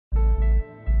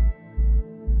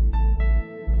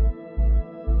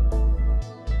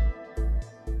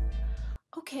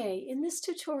Okay, in this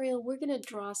tutorial we're going to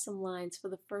draw some lines for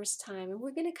the first time, and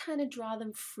we're going to kind of draw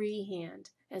them freehand,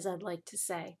 as I'd like to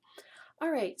say.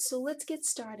 Alright, so let's get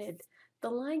started. The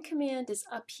line command is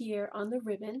up here on the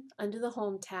ribbon under the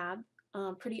Home tab.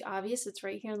 Pretty obvious, it's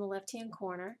right here in the left hand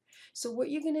corner. So what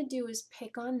you're going to do is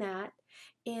pick on that,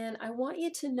 and I want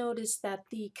you to notice that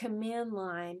the command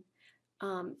line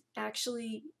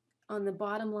actually on the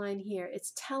bottom line here,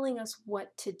 it's telling us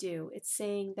what to do. It's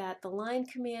saying that the line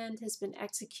command has been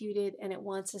executed and it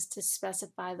wants us to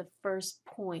specify the first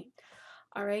point.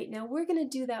 All right, now we're going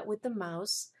to do that with the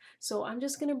mouse. So I'm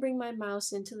just going to bring my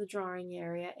mouse into the drawing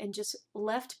area and just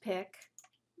left pick,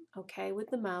 okay, with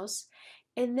the mouse.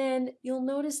 And then you'll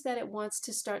notice that it wants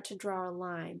to start to draw a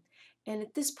line. And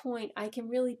at this point, I can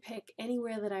really pick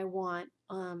anywhere that I want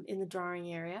in the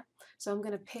drawing area. So I'm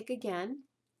going to pick again.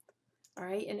 All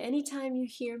right, and anytime you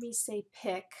hear me say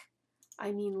pick,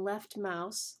 I mean left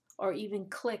mouse, or even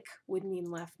click would mean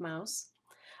left mouse.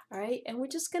 All right, and we're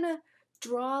just going to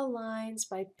draw lines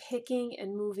by picking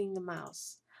and moving the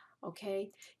mouse.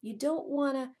 Okay, you don't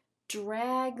want to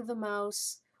drag the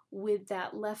mouse with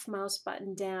that left mouse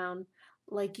button down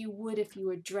like you would if you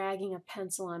were dragging a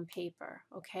pencil on paper.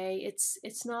 Okay,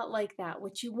 it's not like that.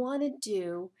 What you want to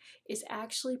do is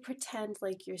actually pretend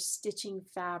like you're stitching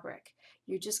fabric.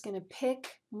 You're just going to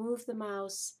pick, move the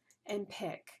mouse, and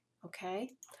pick. Okay,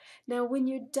 now when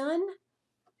you're done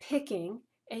picking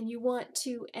and you want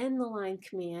to end the line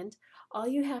command, all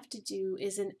you have to do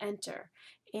is an enter.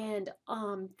 And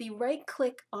the right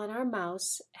click on our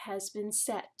mouse has been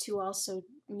set to also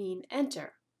mean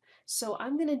enter. So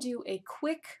I'm going to do a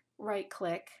quick right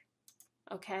click,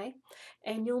 okay?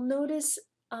 And you'll notice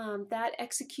that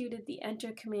executed the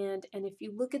enter command, and if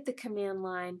you look at the command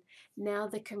line, now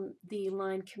the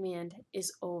line command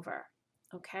is over,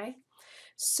 okay?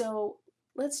 So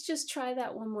let's just try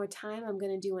that one more time. I'm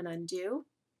going to do an undo.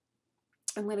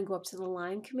 I'm going to go up to the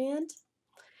line command.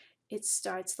 It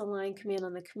starts the line command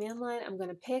on the command line. I'm going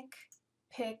to pick,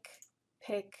 pick,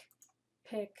 pick,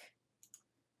 pick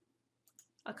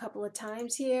a couple of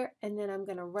times here, and then I'm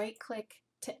going to right click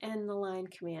to end the line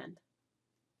command.